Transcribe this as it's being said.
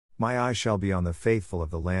My eyes shall be on the faithful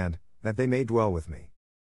of the land, that they may dwell with me.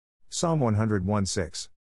 Psalm 101:6.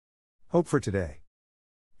 Hope for today.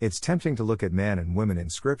 It's tempting to look at men and women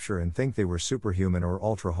in Scripture and think they were superhuman or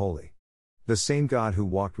ultra-holy. The same God who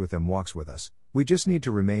walked with them walks with us, we just need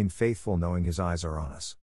to remain faithful knowing His eyes are on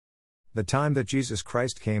us. The time that Jesus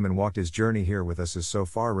Christ came and walked His journey here with us is so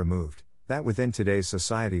far removed, that within today's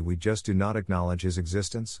society we just do not acknowledge His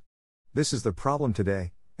existence. This is the problem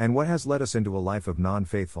today, and what has led us into a life of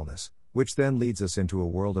non-faithfulness, which then leads us into a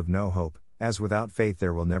world of no hope, as without faith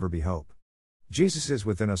there will never be hope. Jesus is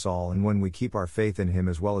within us all, and when we keep our faith in Him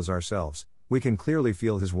as well as ourselves, we can clearly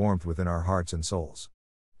feel His warmth within our hearts and souls.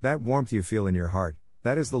 That warmth you feel in your heart,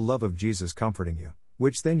 that is the love of Jesus comforting you,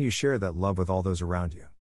 which then you share that love with all those around you.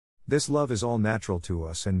 This love is all natural to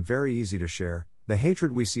us and very easy to share. The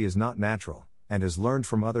hatred we see is not natural, and is learned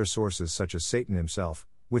from other sources such as Satan himself,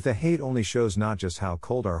 with the hate only shows not just how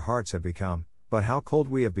cold our hearts have become, but how cold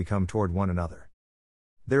we have become toward one another.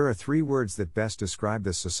 There are 3 words that best describe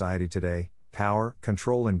this society today: power,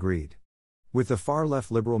 control and greed. With the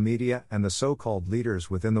far-left liberal media and the so-called leaders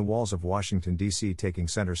within the walls of Washington, D.C. taking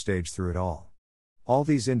center stage through it all. All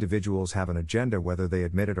these individuals have an agenda whether they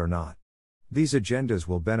admit it or not. These agendas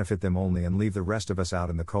will benefit them only and leave the rest of us out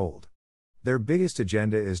in the cold. Their biggest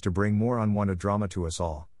agenda is to bring more unwanted drama to us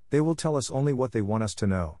all. They will tell us only what they want us to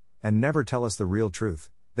know, and never tell us the real truth.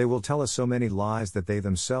 They will tell us so many lies that they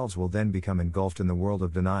themselves will then become engulfed in the world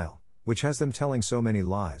of denial, which has them telling so many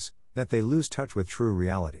lies, that they lose touch with true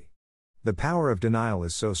reality. The power of denial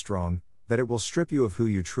is so strong, that it will strip you of who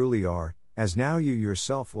you truly are, as now you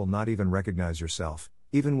yourself will not even recognize yourself,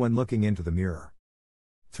 even when looking into the mirror.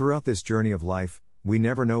 Throughout this journey of life, we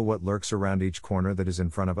never know what lurks around each corner that is in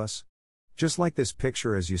front of us. Just like this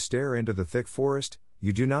picture, as you stare into the thick forest,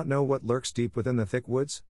 you do not know what lurks deep within the thick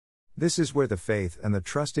woods. This is where the faith and the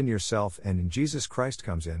trust in yourself and in Jesus Christ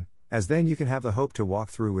comes in, as then you can have the hope to walk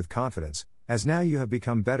through with confidence, as now you have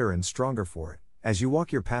become better and stronger for it, as you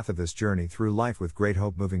walk your path of this journey through life with great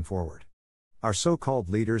hope moving forward. Our so-called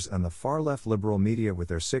leaders and the far-left liberal media with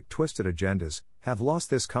their sick twisted agendas, have lost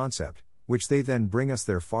this concept, which they then bring us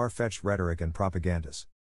their far-fetched rhetoric and propagandas.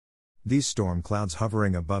 These storm clouds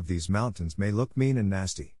hovering above these mountains may look mean and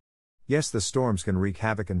nasty. Yes, the storms can wreak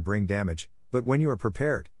havoc and bring damage, but when you are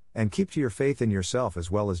prepared, and keep to your faith in yourself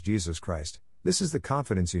as well as Jesus Christ, this is the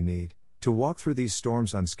confidence you need, to walk through these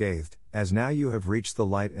storms unscathed, as now you have reached the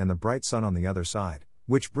light and the bright sun on the other side,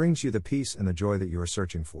 which brings you the peace and the joy that you are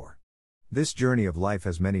searching for. This journey of life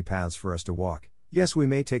has many paths for us to walk. Yes, we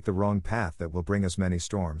may take the wrong path that will bring us many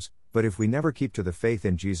storms, but if we never keep to the faith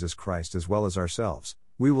in Jesus Christ as well as ourselves,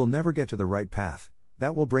 we will never get to the right path,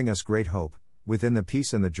 that will bring us great hope, within the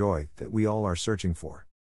peace and the joy that we all are searching for.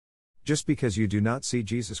 Just because you do not see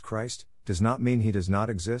Jesus Christ, does not mean He does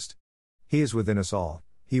not exist. He is within us all.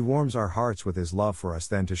 He warms our hearts with His love for us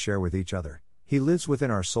then to share with each other. He lives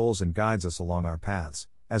within our souls and guides us along our paths,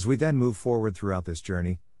 as we then move forward throughout this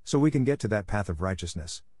journey, so we can get to that path of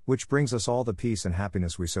righteousness, which brings us all the peace and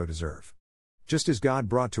happiness we so deserve. Just as God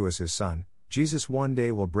brought to us His Son, Jesus one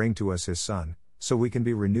day will bring to us His Son, so we can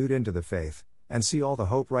be renewed into the faith, and see all the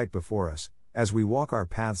hope right before us, as we walk our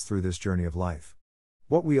paths through this journey of life.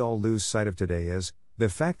 What we all lose sight of today is, the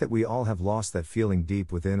fact that we all have lost that feeling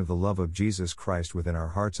deep within of the love of Jesus Christ within our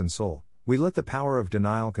hearts and soul. We let the power of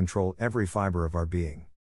denial control every fiber of our being.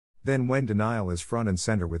 Then when denial is front and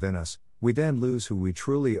center within us, we then lose who we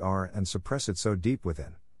truly are and suppress it so deep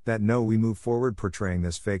within, that we move forward portraying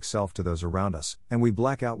this fake self to those around us, and we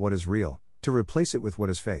black out what is real, to replace it with what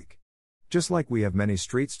is fake. Just like we have many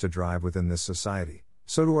streets to drive within this society,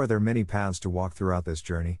 so too are there many paths to walk throughout this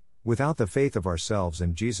journey. Without the faith of ourselves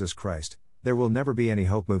in Jesus Christ, there will never be any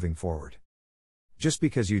hope moving forward. Just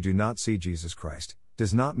because you do not see Jesus Christ,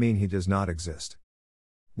 does not mean He does not exist.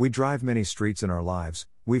 We drive many streets in our lives,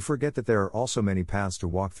 we forget that there are also many paths to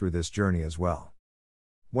walk through this journey as well.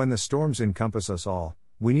 When the storms encompass us all,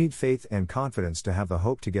 we need faith and confidence to have the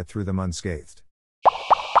hope to get through them unscathed.